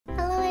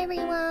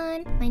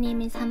everyone! My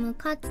name is hamu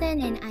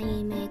and I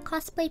am a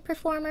cosplay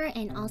performer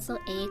and also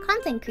a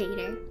content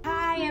creator.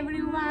 Hi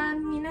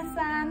everyone,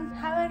 minasan,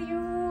 how are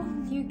you?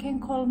 You can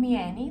call me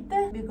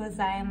Enid because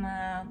I'm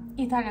an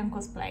Italian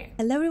cosplayer.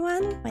 Hello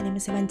everyone, my name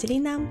is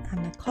Evangelina.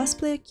 I'm a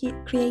cosplay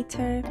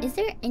creator. Is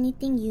there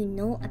anything you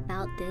know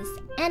about this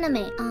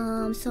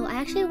anime? So I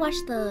actually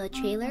watched the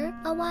trailer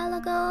a while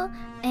ago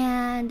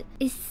and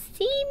it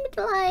seemed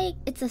like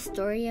it's a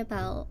story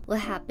about what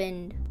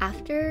happened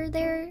after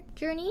their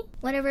journey,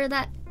 whatever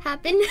that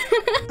happened.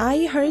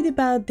 I heard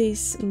about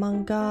this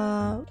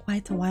manga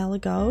quite a while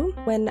ago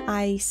when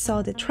I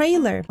saw the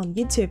trailer on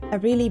YouTube. A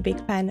really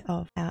big fan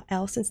of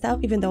elves and stuff,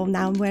 even though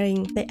now I'm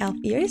wearing the elf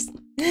ears.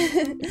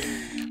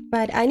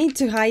 But I need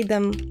to hide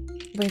them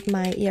with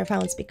my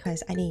earphones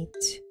because I need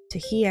to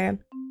hear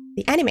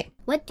the anime.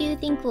 What do you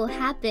think will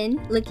happen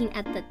looking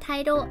at the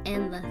title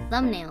and the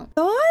thumbnail?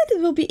 Thought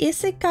it will be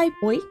isekai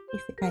boy,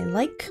 isekai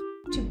like.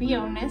 To be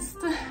honest,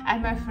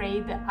 I'm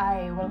afraid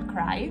I will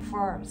cry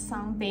for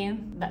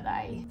something that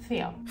I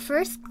feel.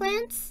 First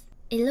glance,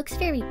 it looks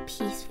very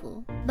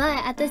peaceful, but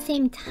at the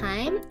same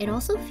time, it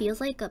also feels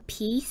like a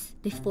peace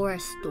before a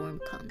storm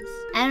comes.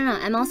 I don't know,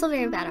 I'm also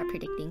very bad at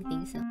predicting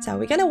things. So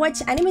we're gonna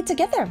watch anime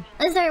together.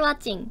 Let's start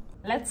watching.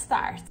 Let's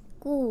start.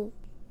 5,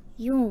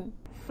 4,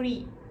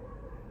 3,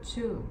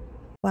 2,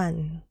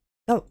 1,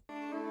 go.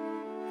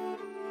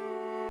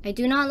 I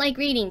do not like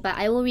reading, but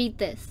I will read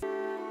this.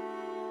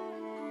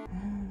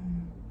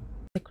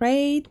 The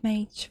Great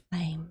Mage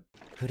Flame.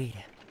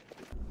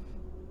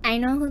 I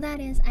know who that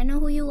is. I know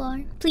who you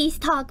are. Please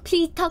talk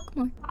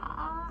more.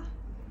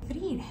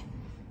 Free.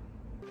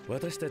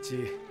 私た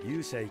ち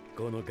勇者一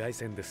行の凱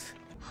旋です。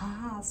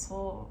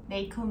So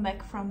they come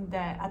back from the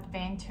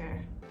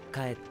adventure.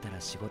 帰ったら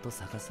仕事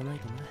探さない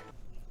とな。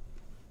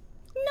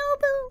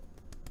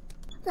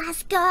Nobu!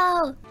 Let's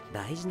go!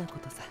 大事なこ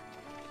とさ。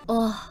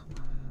 Oh,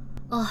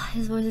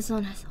 his voice is so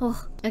nice. Oh,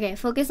 okay,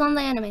 focus on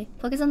the anime.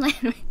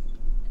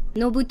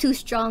 Nobu too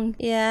strong.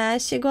 Yeah,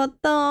 仕事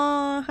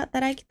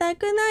働きた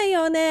くない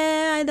よ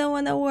ね. I don't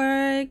wanna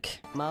work.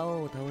 魔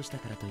王を倒した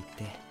からといっ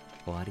て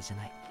終わりじゃ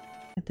ない。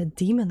The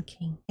Demon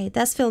King. It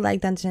does feel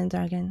like Dungeons and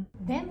Dragons.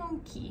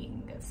 Demon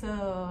King.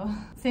 So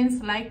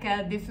seems like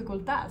a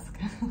difficult task.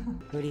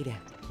 フリーレン、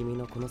君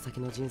のこの先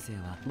の人生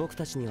は僕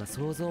たちには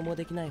想像も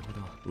できないほ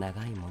ど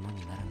長いもの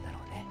になるんだろ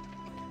うね。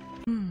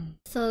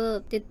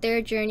So did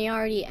their journey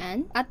already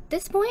end at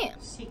this point?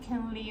 She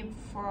can live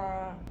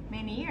for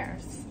many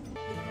years.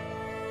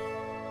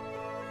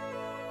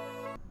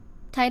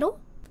 Title?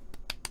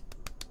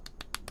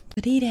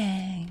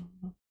 Reading.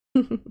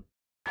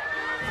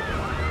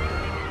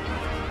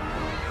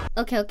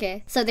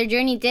 Okay. So their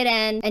journey did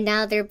end and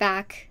now they're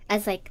back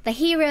as like the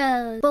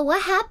heroes. But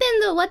what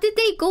happened though? What did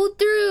they go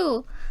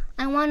through?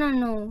 I wanna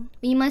know.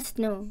 We must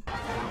know.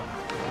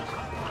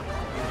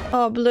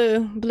 Oh,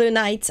 blue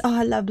knights. Oh,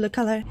 I love blue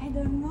color. I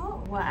don't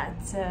know what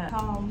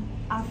come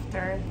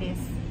after this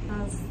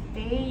because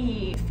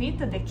they defeat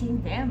the king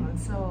demon.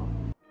 So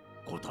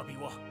こたび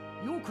は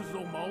よく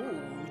ぞ魔王を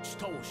打ち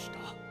倒した。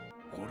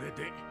これ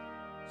で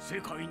世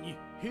界に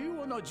平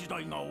和な時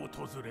代が訪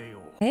れよ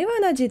う。平和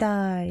な時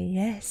代.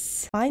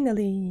 Yes,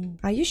 finally.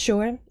 Are you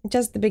sure?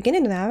 Just the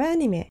beginning of our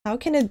anime. How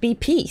can it be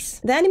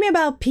peace? The anime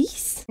about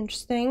peace?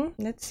 Interesting.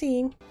 Let's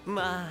see.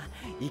 まあ、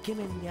イケ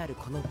メンである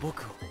この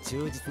僕を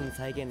忠実に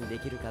再現で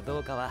きるかど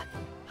うかは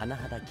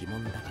甚だ疑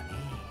問だが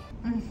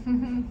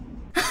ね。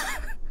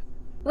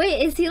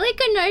Wait, is he like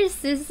a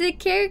narcissistic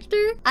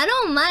character? I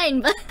don't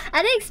mind, but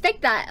I didn't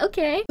expect that.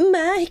 Okay.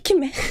 Ma,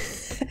 Ikemen.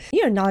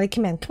 You're not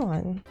Ikemen, come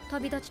on.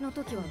 旅立ちの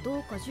時はど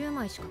うか10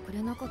枚しかく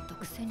れなかった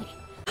くせに。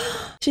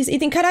She's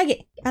eating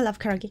karage. I love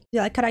karage. Do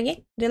you like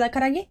karage? Do you like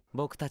karage?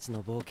 僕たち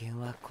の冒険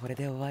はこれ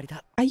で終わり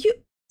だ。Are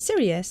you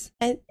serious?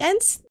 It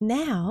ends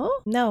now?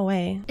 No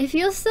way. It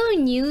feels so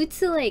new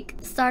to like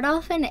start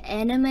off an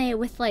anime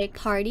with like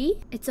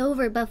party. It's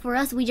over, but for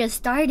us, we just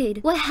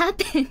started. What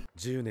happened?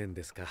 10年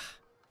ですか。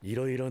い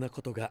ろいろな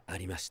ことがあ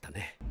りました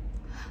ね。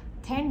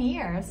10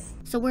 years.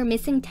 So we're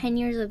missing 10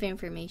 years of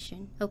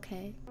information.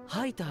 Okay.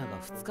 ハイターが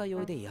二日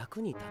酔いで役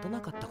に立た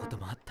なかったこと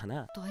もあった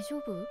な。大丈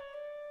夫？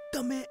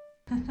ダメ。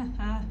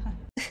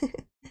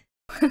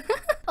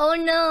Oh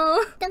no.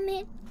 ダ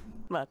メ。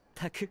まっ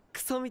たくク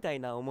ソみたい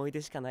な思い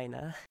出しかない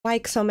な。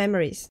Why Kuso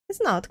memories?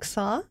 It's not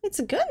Kuso.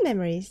 It's good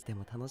memories. で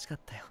も楽しかっ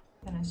たよ。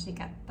楽し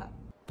かった。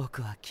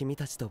僕は君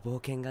たちと冒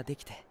険がで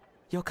きて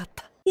よかっ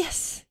た。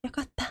Yes. よ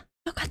かった。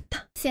よかっ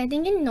た。See, I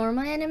think in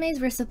normal animes,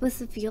 we're supposed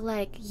to feel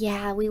like,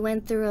 yeah, we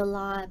went through a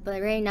lot,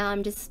 but right now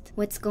I'm just,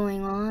 what's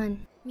going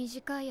on?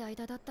 短い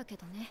間だったけ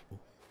どね。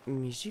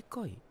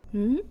短い？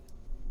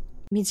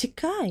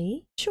短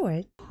い？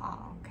 Short?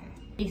 Oh, okay.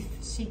 If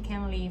she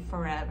can live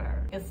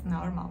forever, it's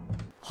normal.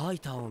 ハイ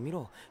ターを見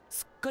ろ。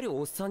すっかり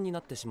おっさんにな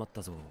ってしまっ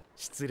たぞ。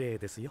失礼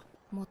ですよ。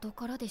元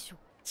からでしょ。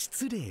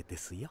失礼で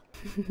すよ。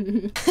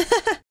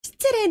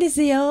失礼で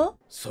すよ。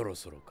そろ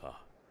そろ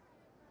か。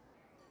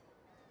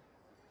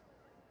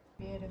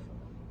Beautiful.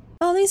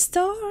 Falling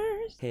stars.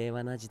 平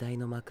和な時代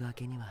の幕開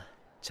けには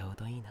ちょう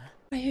どいいな。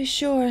Are you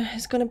sure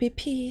it's gonna be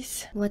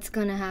peace? What's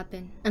gonna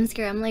happen? I'm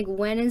scared. I'm like,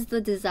 when is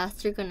the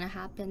disaster gonna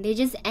happen? They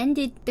just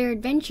ended their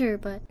adventure,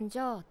 but じ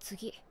ゃあ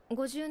次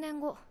50年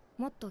後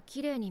もっと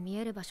綺麗に見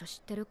える場所知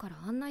ってるから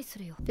案内す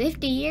るよ。 50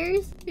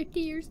 years?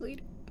 50 years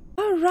later.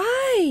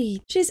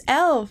 Alright! She's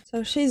elf,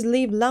 so she's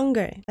lived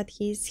longer, but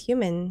he's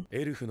human.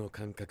 エルフの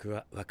感覚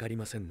はわかり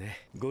ません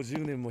ね。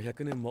50年も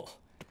100年も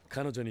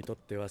彼女にとっ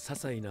ては些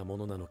細なも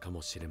のなのか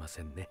もしれま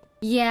せんね。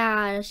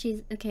Yeah,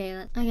 she's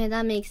okay. Okay,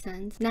 that makes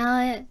sense.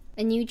 Now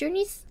a new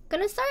journey's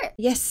gonna start.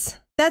 Yes,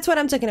 that's what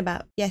I'm talking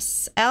about.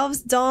 Yes,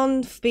 elves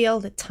don't feel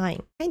the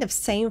time. Kind of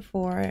same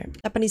for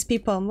Japanese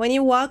people. When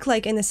you walk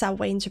like in the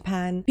subway in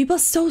Japan, people are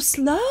so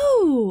slow.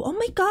 Oh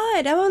my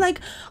god. I'm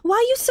like, why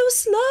are you so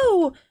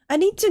slow? I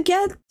need to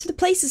get to the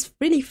places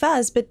really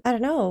fast, but I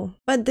don't know.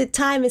 But the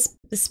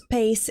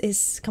space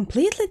is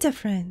completely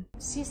different.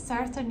 She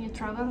certain you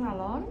travel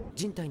alone?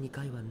 人体2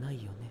回はな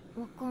いよね。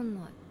わかん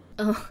ない。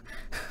 Oh.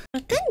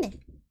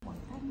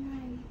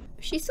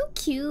 She's so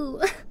cute.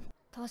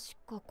 確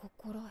かこ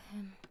こらへ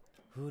ん。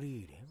フ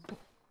リーレン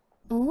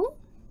Oh?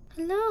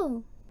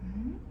 Hello.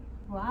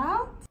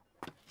 What?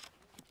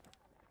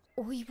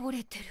 老いぼ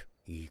れてる。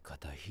言い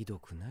方ひど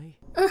くない？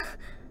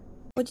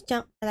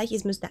 Oji-chan, I like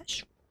his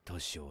mustache.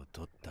 年を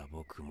取った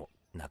僕も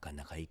なか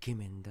なかイケ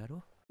メンだ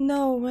ろ。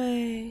 No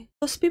way.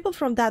 Those people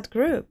from that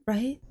group,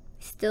 right?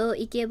 Still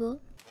Ikebo.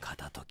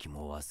 片時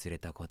も忘れ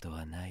たこと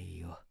はない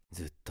よ。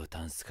ずっと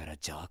タンスから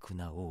邪悪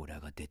なオーラ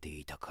が出て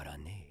いたから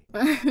ね。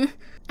I like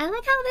how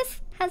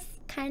this has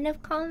kind of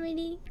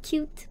comedy,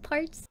 cute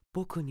parts.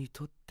 僕に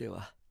とって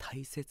は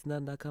大切な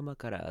仲間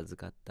から預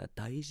かった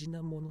大事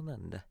なものな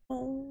んだ。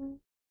Oh.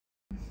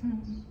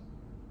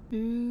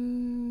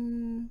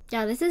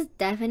 Yeah, this is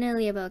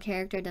definitely about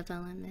character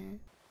development.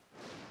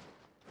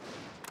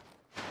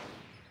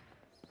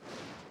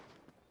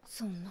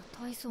 そんな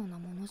大層な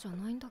ものじゃ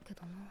ないんだけ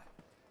どな。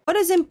What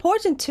is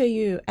important to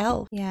you,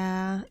 elf?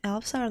 Yeah,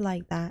 elves are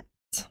like that.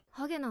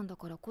 ハゲなんだ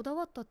からこだ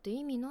わったって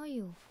意味ない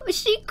よ。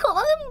She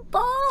called him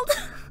bald.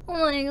 Oh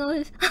my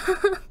gosh.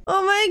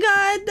 Oh my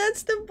god,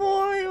 that's the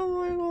boy. Oh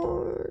my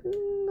god.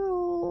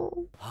 No.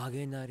 ハ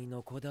ゲなり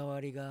のこだ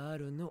わりがあ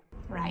るの。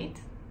 Right.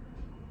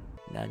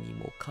 何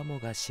もかも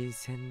が新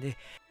鮮で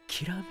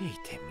きらめいて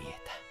見え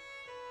た。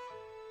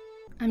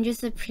I'm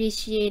just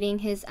appreciating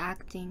his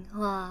acting.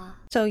 Wow.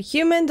 So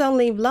humans don't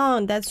live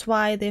long. That's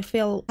why they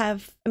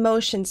have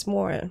emotions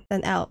more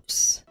than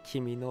elves.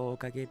 君のお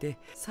かげで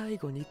最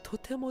後にと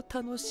ても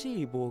楽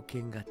しい冒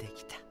険がで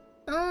きた。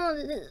Oh,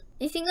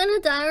 is he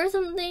gonna die or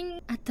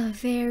something? At the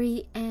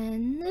very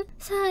end?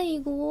 最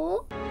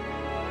後?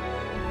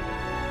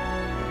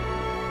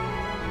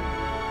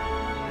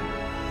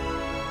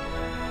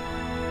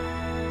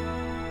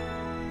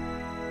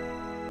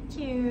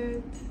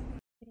 Cute.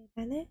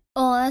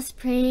 Oh, that's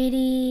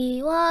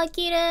pretty. わー、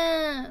綺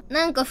麗。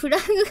なんかフラ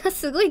グが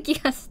すごい気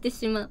がして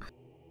しまう。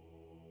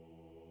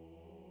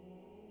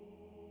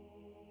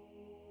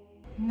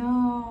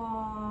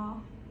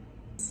No.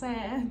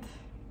 Sad.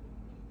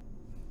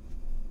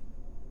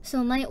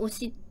 So my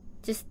Oshi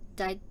just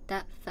died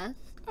that fast?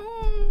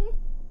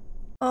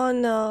 Oh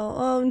no.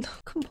 Oh no.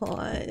 Come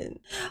on.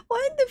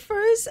 Why in the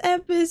first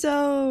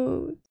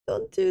episode?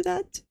 Don't do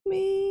that to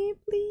me,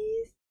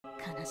 please.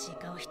 悲しい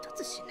顔一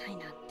つしないな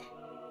んて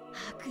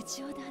白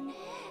状だね。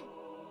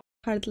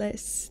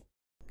 Heartless.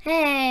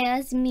 Hey,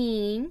 that's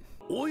mean.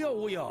 おや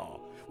おや、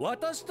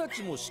私た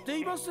ちもして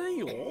いません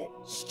よ。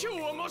市長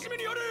は真面目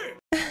にやれ。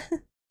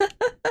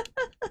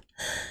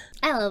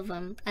I love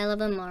him. I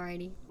love him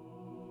already.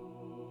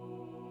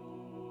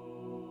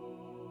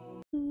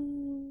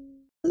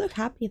 Look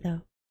happy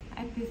though.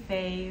 Happy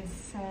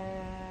face.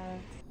 Sad.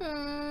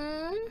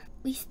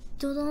 We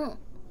still don't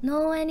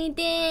know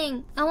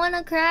anything. I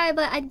wanna cry,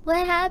 but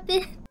what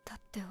happened? だっ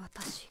て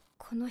私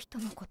この人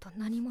のこと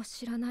何も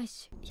知らない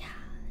し。 Yeah,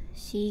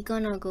 she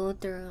gonna go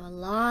through a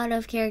lot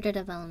of character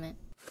development.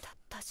 たっ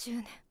た10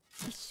年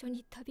一緒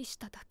に旅し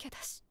ただけ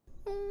だし。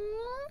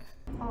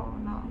 Oh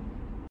no.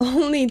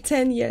 Only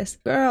 10 years.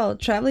 Girl,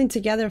 traveling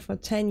together for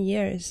 10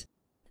 years.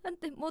 なん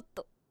でもっ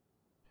と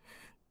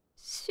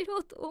知ろ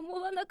うと思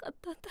わなかっ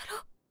たんだろ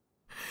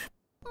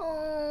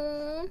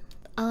う。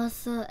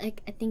 Also, I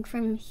think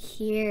from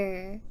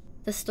here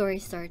the story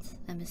starts,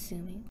 I'm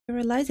assuming. You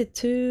realize it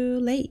too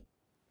late.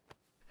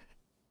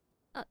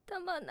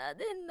 頭な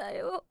でんな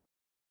よ。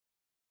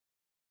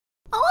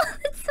 Oh,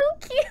 that's so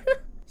cute.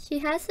 She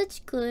has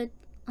such good,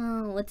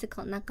 what's it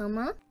called,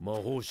 nakama? 魔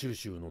法収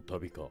集の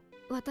旅か。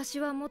私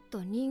はもっ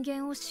と人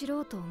間を知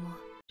ろうと思う。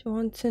 You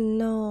want to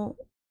know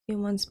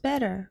humans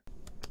better.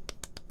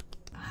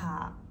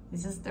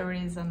 This is the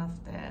reason of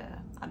the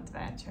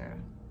adventure.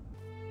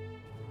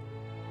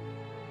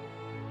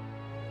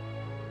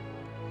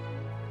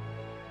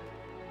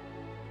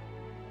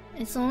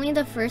 It's only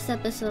the first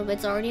episode, but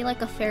it's already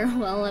like a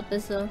farewell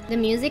episode. The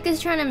music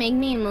is trying to make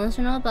me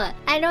emotional, but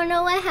I don't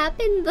know what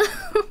happened though.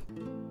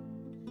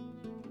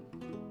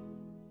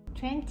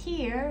 20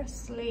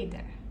 years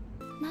later.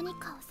 何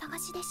かお探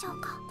しでしょ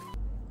うか。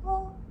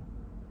 Oh.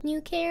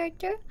 New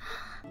character?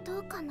 ど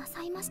うかな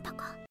さいました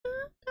か。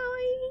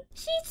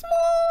She's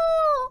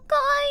small! か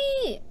わ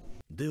いい。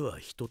では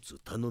一つ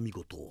頼み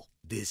事を、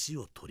弟子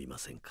を取りま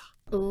せんか。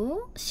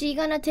Oh? She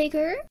gonna take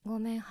her? ご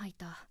めんハイ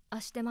ター、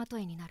足手まと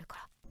いになる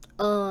か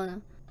ら。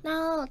Oh,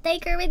 no,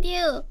 take her with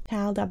you.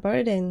 Child a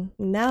burden.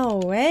 No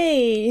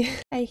way.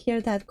 I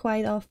hear that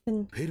quite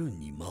often. フェルン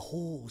に魔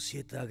法を教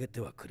えてあげて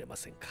はくれま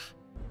せんか。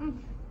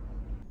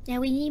Yeah,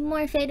 we need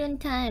more Faerun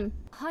time.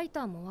 ハイ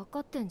ターも分か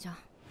ってんじゃん。あ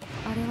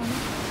れはね。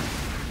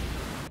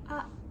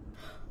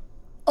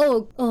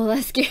Oh,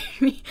 that scared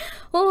me.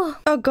 Oh.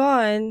 Oh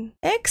god.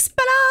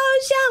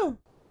 Explosion!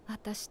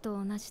 私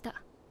と同じだ。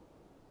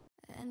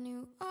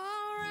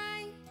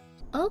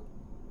Oh.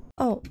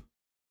 Oh.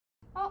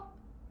 Oh,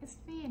 it's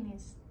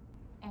finished.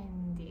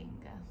 Ending.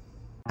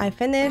 I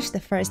finished the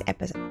first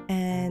episode,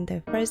 and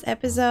the first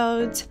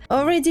episode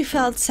already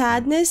felt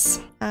sadness,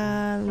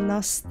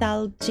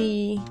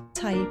 nostalgia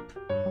type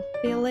of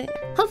feeling.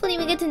 Hopefully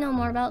we get to know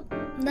more about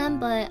them,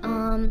 but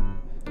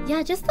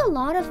yeah, just a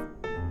lot of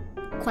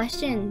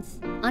questions,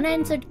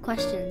 unanswered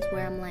questions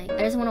where I'm like, I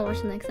just want to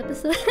watch the next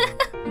episode.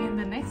 In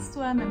the next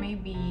one,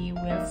 maybe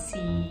we'll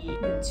see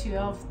the two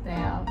of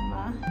them,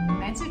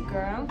 magic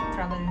girl,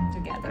 traveling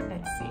together.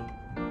 Let's see.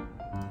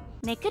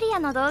 ネクリア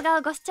の動画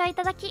をご視聴い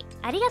ただき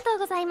ありがとう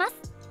ございます。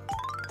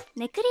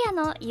ネクリア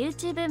の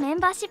YouTube メ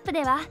ンバーシップ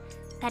では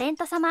タレン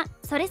ト様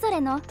それぞ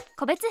れの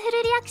個別フ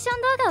ルリアクショ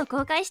ン動画を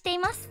公開してい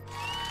ます。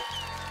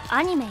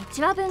アニメ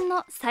1話分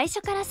の最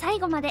初から最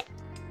後まで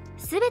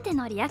全て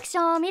のリアクシ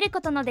ョンを見るこ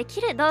とのでき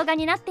る動画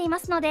になっていま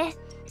すので、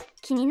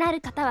気にな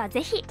る方は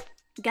ぜひ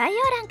概要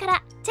欄か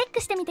らチェッ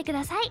クしてみてく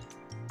ださい。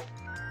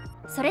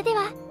それで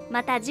は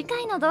また次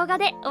回の動画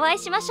でお会い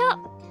しましょう。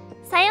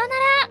さような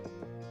ら。